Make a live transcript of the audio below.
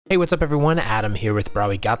Hey, what's up everyone? Adam here with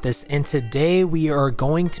brahwegotthis, and today we are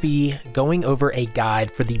going to be going over a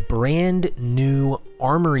guide for the brand new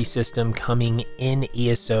Armory system coming in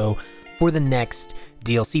ESO for the next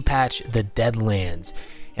DLC patch, the Deadlands.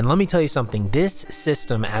 And let me tell you something, this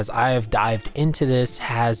system, as I have dived into this,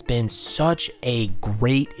 has been such a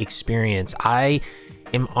great experience. I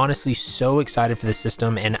am honestly so excited for the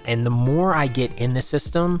system, and the more I get in the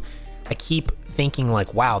system, I keep thinking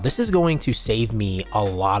like, wow, this is going to save me a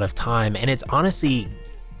lot of time, and it's honestly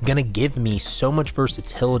gonna give me so much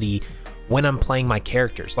versatility when I'm playing my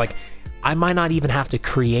characters. Like, I might not even have to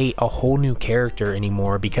create a whole new character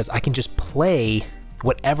anymore because I can just play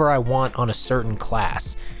whatever I want on a certain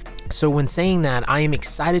class. So when saying that, I am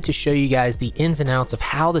excited to show you guys the ins and outs of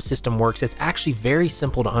how the system works. It's actually very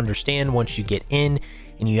simple to understand once you get in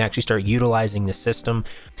and you actually start utilizing the system.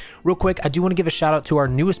 Real quick, I do want to give a shout out to our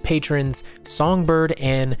newest patrons, Songbird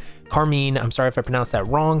and Carmine. I'm sorry if I pronounced that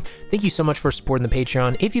wrong. Thank you so much for supporting the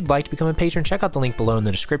Patreon. If you'd like to become a patron, check out the link below in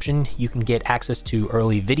the description. You can get access to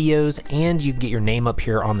early videos and you can get your name up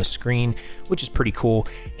here on the screen, which is pretty cool.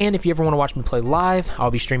 And if you ever want to watch me play live,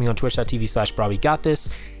 I'll be streaming on twitch.tv/brahwegotthis.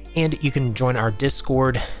 And you can join our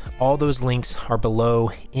Discord. All those links are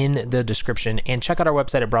below in the description, and check out our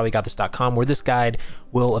website at brahwegotthis.com where this guide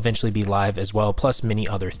will eventually be live as well, plus many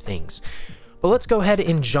other things. But let's go ahead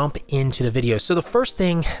and jump into the video. So the first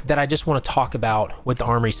thing that I just want to talk about with the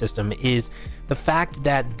Armory system is the fact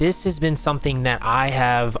that this has been something that I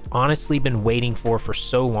have honestly been waiting for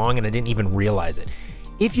so long, and I didn't even realize it.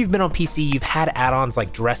 If you've been on PC, you've had add-ons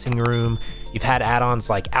like Dressing Room, you've had add-ons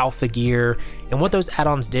like Alpha Gear, and what those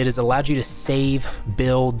add-ons did is allowed you to save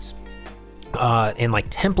builds and like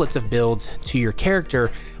templates of builds to your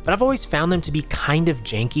character, but I've always found them to be kind of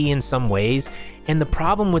janky in some ways, and the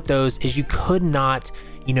problem with those is you could not,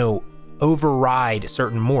 override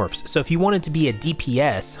certain morphs. So if you wanted to be a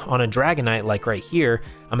DPS on a Dragon Knight, like right here,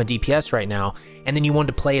 I'm a DPS right now, and then you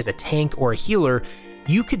wanted to play as a tank or a healer,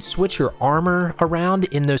 you could switch your armor around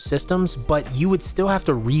in those systems, but you would still have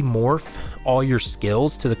to remorph all your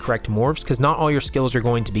skills to the correct morphs, because not all your skills are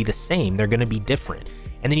going to be the same. They're going to be different.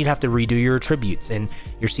 And then you'd have to redo your attributes and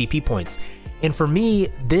your CP points. And for me,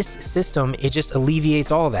 this system, it just alleviates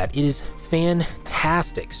all of that. It is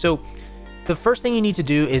fantastic. So the first thing you need to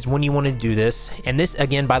do is when you want to do this, and this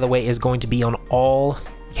again, by the way, is going to be on all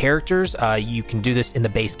characters. You can do this in the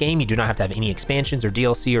base game. You do not have to have any expansions or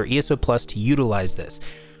DLC or ESO Plus to utilize this.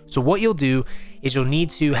 So what you'll do is you'll need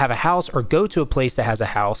to have a house or go to a place that has a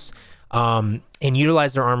house and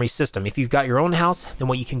utilize their Armory system. If you've got your own house, then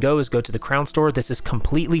what you can go is go to the Crown Store. This is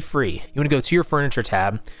completely free. You want to go to your furniture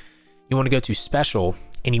tab, you want to go to special,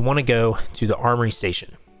 and you want to go to the Armory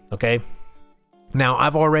station. Okay. Now,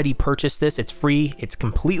 I've already purchased this. It's free. It's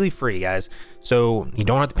completely free, guys. So you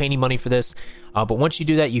don't have to pay any money for this. But once you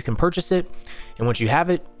do that, you can purchase it. And once you have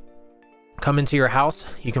it, come into your house.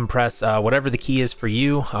 You can press whatever the key is for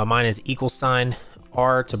you. Mine is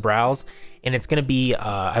 =R to browse. And it's going to be,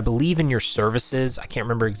 I believe, in your services. I can't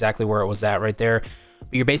remember exactly where it was at right there.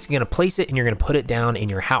 But you're basically going to place it and you're going to put it down in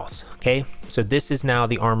your house. Okay. So this is now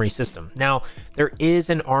the Armory system. Now, there is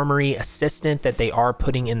an Armory assistant that they are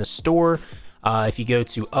putting in the store. If you go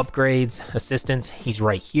to upgrades, assistance, he's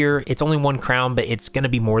right here. It's only 1 crown, but it's going to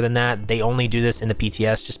be more than that. They only do this in the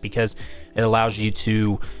PTS just because it allows you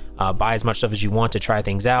to buy as much stuff as you want to try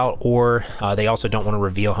things out, or they also don't want to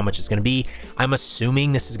reveal how much it's going to be. I'm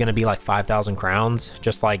assuming this is going to be like 5,000 crowns,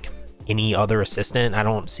 just like any other assistant. I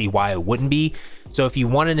don't see why it wouldn't be. So if you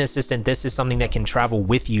want an assistant, this is something that can travel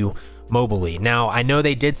with you mobily. Now, I know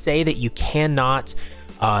they did say that you cannot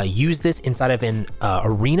use this inside of an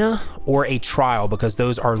arena or a trial, because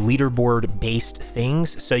those are leaderboard based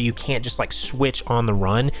things, so you can't just like switch on the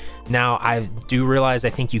run. Now, I do realize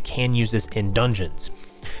I think you can use this in dungeons.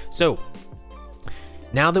 So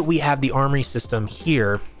now that we have the Armory system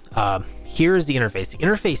here, here is the interface. The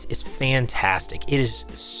interface is fantastic. It is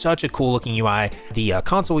such a cool looking UI. The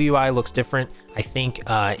console UI looks different, I think,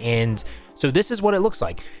 and so this is what it looks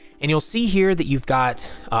like. And you'll see here that you've got,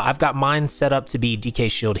 I've got mine set up to be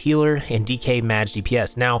DK Shield Healer and DK Mage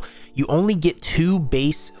DPS. Now, you only get 2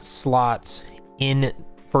 base slots in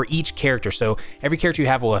for each character. So every character you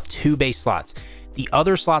have will have 2 base slots. The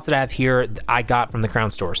other slots that I have here, I got from the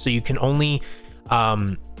Crown Store. So you can only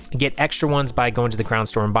get extra ones by going to the Crown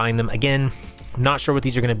Store and buying them. Again, I'm not sure what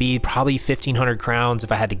these are going to be. Probably 1,500 crowns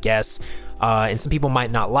if I had to guess. And some people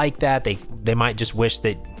might not like that. They might just wish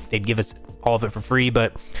that they'd give us all of it for free,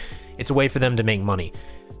 but it's a way for them to make money.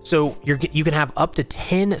 So you can have up to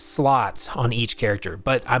 10 slots on each character,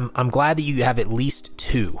 but I'm glad that you have at least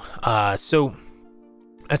 2. So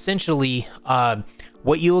essentially,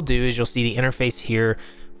 what you'll do is you'll see the interface here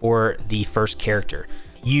for the first character.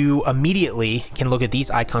 You immediately can look at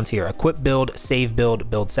these icons here: equip build, save build,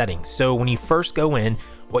 build settings. So when you first go in,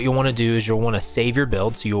 what you'll want to do is you'll want to save your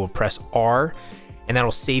build. So you will press R, and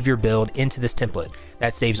that'll save your build into this template.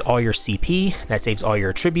 That saves all your CP, that saves all your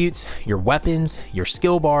attributes, your weapons, your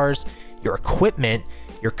skill bars, your equipment,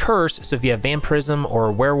 your curse. So if you have vampirism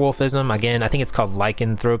or werewolfism, again, I think it's called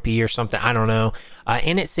lycanthropy or something, I don't know.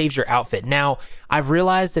 And it saves your outfit. Now, I've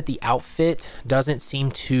realized that the outfit doesn't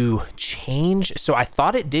seem to change. So I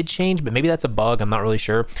thought it did change, but maybe that's a bug, I'm not really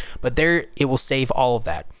sure. But there, it will save all of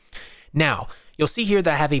that. Now, you'll see here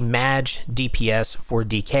that I have a Mage DPS for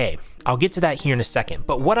DK. I'll get to that here in a second.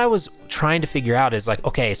 But what I was trying to figure out is like,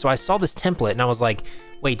 okay, so I saw this template and I was like,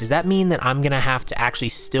 wait, does that mean that I'm gonna have to actually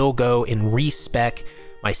still go and respec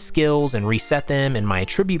my skills and reset them, and my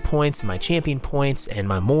attribute points and my champion points and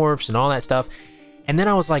my morphs and all that stuff? And then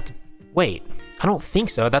I was like, wait, I don't think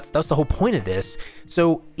so. That's the whole point of this.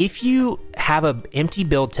 So if you have an empty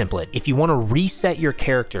build template, if you want to reset your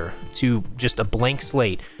character to just a blank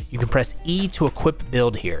slate, you can press E to equip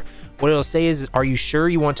build here. What it'll say is, are you sure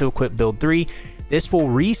you want to equip build 3? This will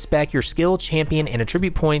respec your skill, champion, and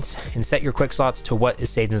attribute points and set your quick slots to what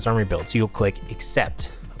is saved in this armory build. So you'll click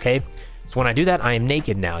accept, okay? So when I do that, I am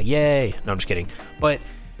naked now, yay. No, I'm just kidding. But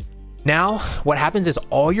now what happens is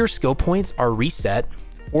all your skill points are reset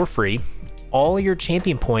for free. All your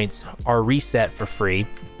champion points are reset for free.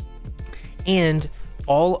 And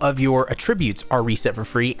all of your attributes are reset for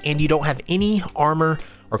free. And you don't have any armor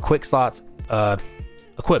or quick slots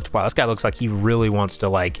equipped. Wow, this guy looks like he really wants to,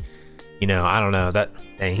 like, you know, I don't know, that,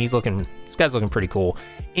 dang, this guy's looking pretty cool.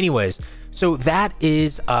 Anyways, so that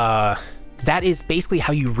is basically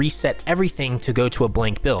how you reset everything to go to a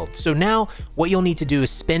blank build. So now what you'll need to do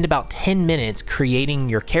is spend about 10 minutes creating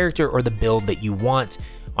your character or the build that you want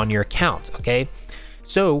on your account, okay?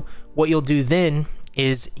 So what you'll do then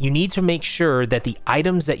is you need to make sure that the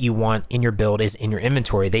items that you want in your build is in your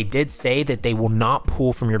inventory. They did say that they will not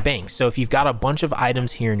pull from your bank. So if you've got a bunch of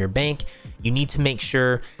items here in your bank, you need to make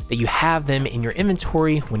sure that you have them in your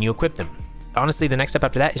inventory when you equip them. Honestly, the next step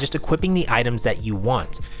after that is just equipping the items that you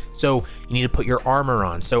want. So you need to put your armor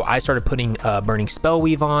on. So I started putting Burning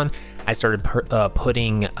Spellweave on. I started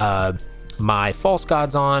putting my False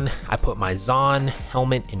Gods on. I put my Zon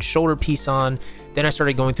helmet and shoulder piece on. Then I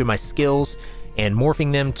started going through my skills and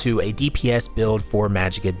morphing them to a DPS build for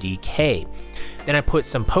Magicka DK. Then I put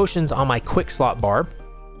some potions on my quick slot bar.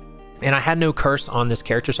 And I had no curse on this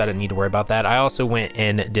character, so I didn't need to worry about that. I also went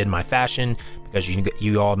and did my fashion, because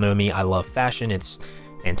you all know me, I love fashion, it's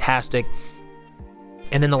fantastic.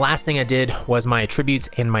 And then the last thing I did was my attributes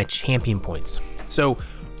and my champion points. So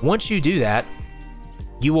once you do that,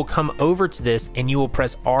 you will come over to this and you will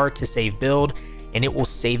press R to save build, and it will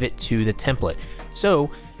save it to the template. So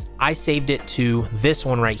I saved it to this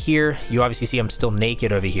one right here. You obviously see I'm still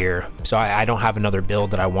naked over here, so I don't have another build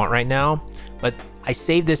that I want right now, but I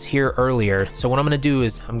saved this here earlier. So what I'm going to do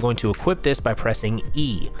is I'm going to equip this by pressing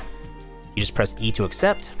E. You just press E to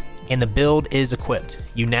accept, and the build is equipped.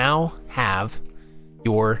 You now have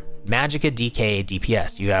your Magicka DK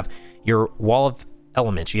DPS. You have your Wall of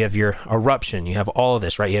Elements. You have your Eruption. You have all of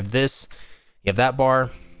this, right? You have this. You have that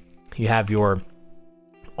bar. You have your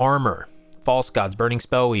armor, False Gods, Burning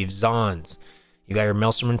Spellweave, Zons. You got your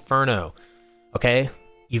Maelstrom Inferno. Okay?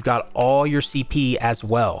 You've got all your CP as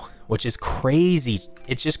well, which is crazy.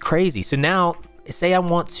 It's just crazy. So now, say I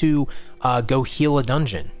want to go heal a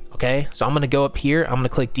dungeon, okay? So I'm gonna go up here, I'm gonna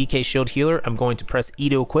click DK Shield Healer, I'm going to press E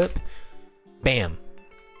to equip, bam.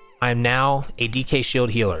 I am now a DK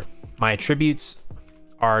Shield Healer. My attributes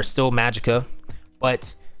are still Magicka,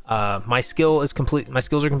 but my skills are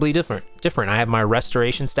completely different. I have my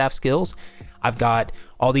Restoration Staff skills. I've got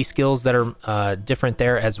all these skills that are different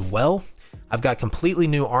there as well. I've got completely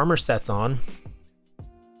new armor sets on.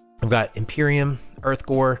 I've got Imperium,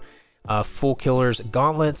 Earthgore, Full Killers,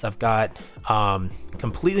 Gauntlets. I've got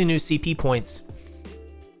completely new CP points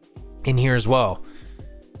in here as well.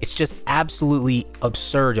 It's just absolutely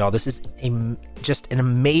absurd, y'all. This is just an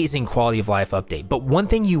amazing quality of life update. But one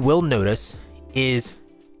thing you will notice is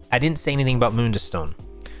I didn't say anything about Mundus Stone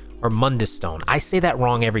or Mundus Stone. I say that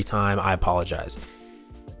wrong every time. I apologize.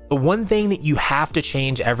 The one thing that you have to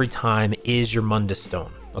change every time is your Mundus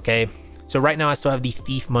Stone, okay? So right now I still have the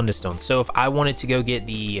Thief Mundus Stone. So if I wanted to go get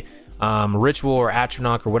the Ritual or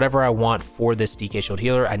Atronach or whatever I want for this DK Shield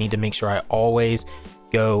Healer, I need to make sure I always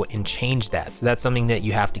go and change that. So that's something that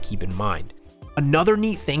you have to keep in mind. Another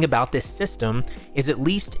neat thing about this system is, at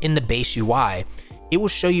least in the base UI, it will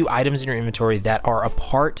show you items in your inventory that are a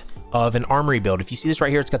part of an armory build. If you see this right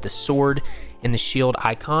here, it's got the sword and the shield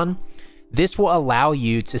icon. This will allow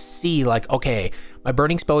you to see like, okay, my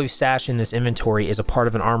burning spellwave stash in this inventory is a part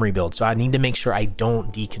of an armory build, so I need to make sure I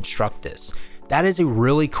don't deconstruct this. That is a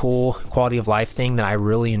really cool quality of life thing that I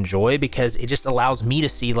really enjoy, because it just allows me to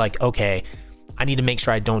see like, okay, I need to make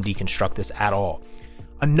sure I don't deconstruct this at all.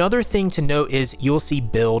 Another thing to note is you'll see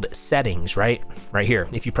build settings right here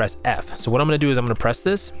if you press F. So what I'm going to do is I'm going to press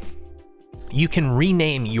this. You can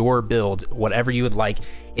rename your build whatever you would like.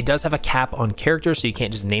 It does have a cap on characters, so you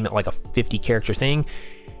can't just name it like a 50 character thing.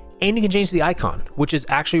 And you can change the icon, which is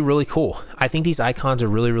actually really cool. I think these icons are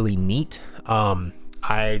really, really neat.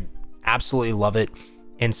 I absolutely love it.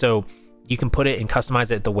 And so you can put it and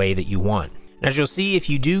customize it the way that you want. And as you'll see, if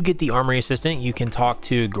you do get the Armory Assistant, you can talk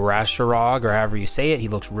to Grasharog, or however you say it. He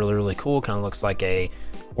looks really, really cool. Kind of looks like a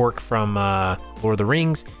orc from Lord of the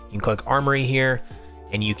Rings. You can click Armory here,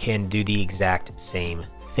 and you can do the exact same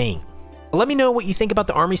thing. Let me know what you think about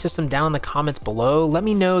the Armory system down in the comments below. Let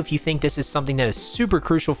me know if you think this is something that is super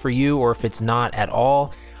crucial for you, or if it's not at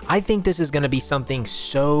all. I think this is going to be something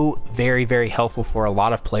so very, very helpful for a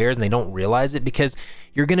lot of players, and they don't realize it, because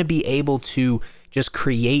you're going to be able to just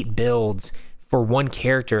create builds for one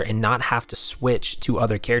character and not have to switch to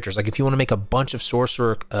other characters. Like if you want to make a bunch of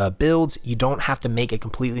sorcerer builds, you don't have to make a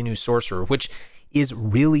completely new sorcerer, which is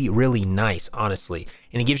really, really nice, honestly.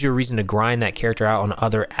 And it gives you a reason to grind that character out on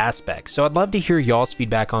other aspects. So I'd love to hear y'all's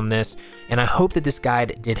feedback on this, and I hope that this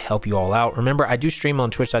guide did help you all out. Remember, I do stream on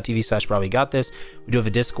twitch.tv/brahwegotthis. We do have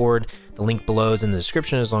a Discord. The link below is in the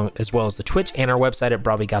description, as well as the Twitch and our website at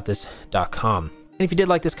brahwegotthis.com. And if you did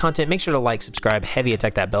like this content, make sure to like, subscribe, heavy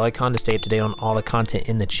attack that bell icon to stay up to date on all the content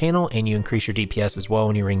in the channel, and you increase your DPS as well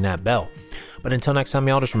when you ring that bell. But until next time,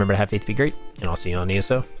 y'all, just remember to have faith, be great, and I'll see you on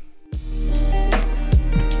ESO.